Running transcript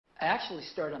I actually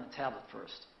started on the tablet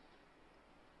first.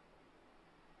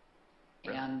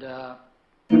 And I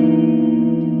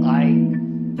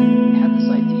had this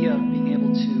idea of being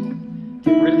able to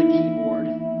get rid of the keyboard,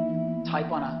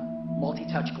 type on a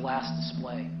multi-touch glass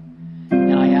display.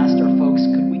 And I asked our folks,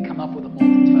 could we come up with a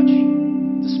multi-touch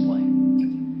display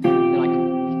that I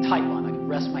could type on, I could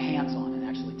rest my hands on and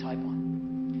actually type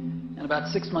on. And about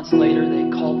 6 months later,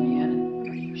 they called me in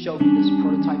and showed me this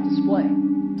prototype display.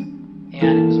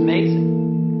 And it was amazing.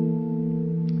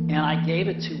 And I gave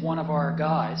it to one of our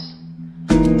guys.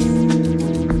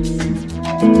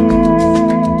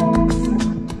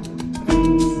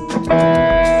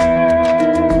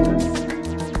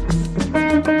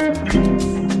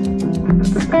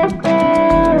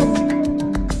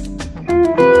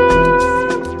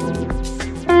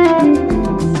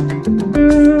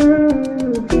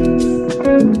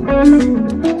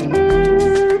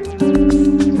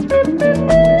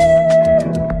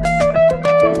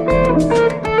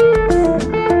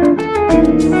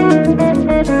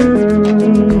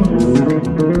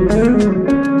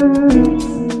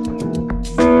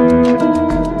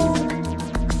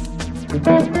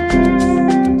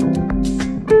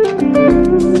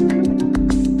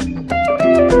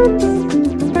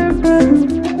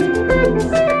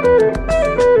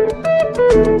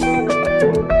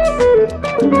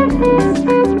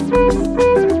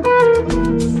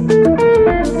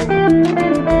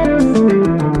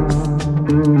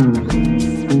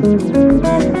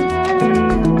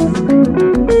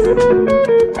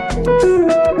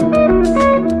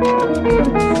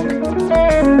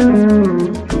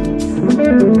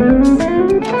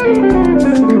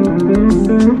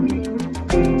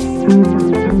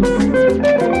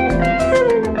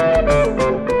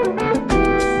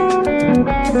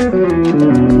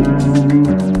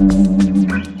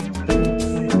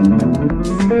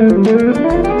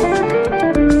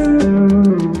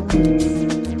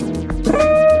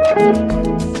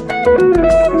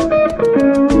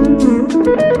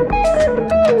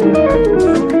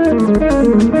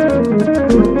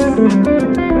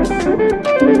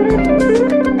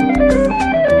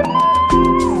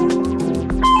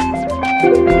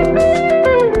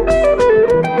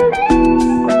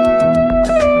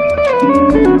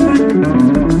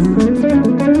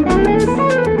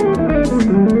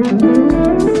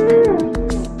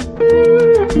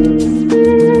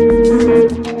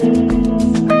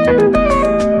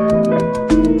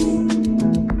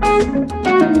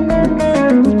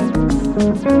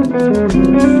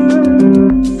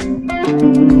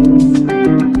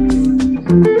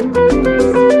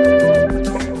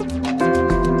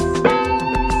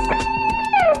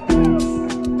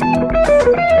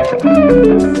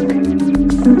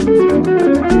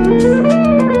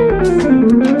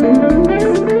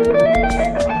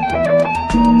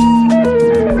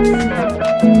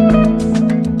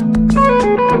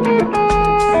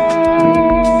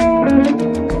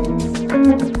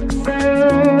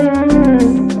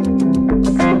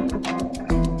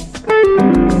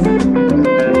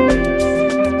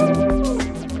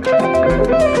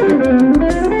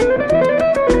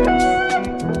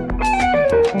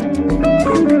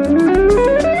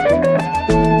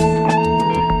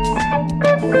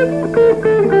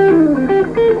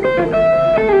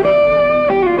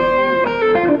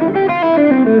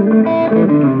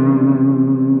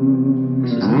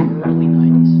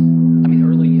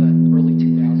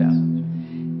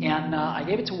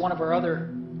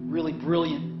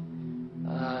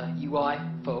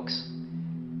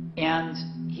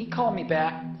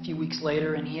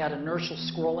 Later, and he had inertial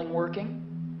scrolling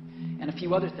working and a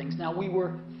few other things. Now, we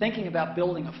were thinking about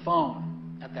building a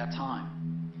phone at that time.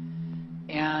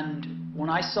 And when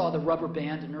I saw the rubber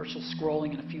band inertial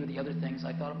scrolling and a few of the other things,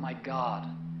 I thought, oh my God,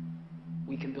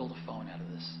 we can build a phone out of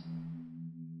this.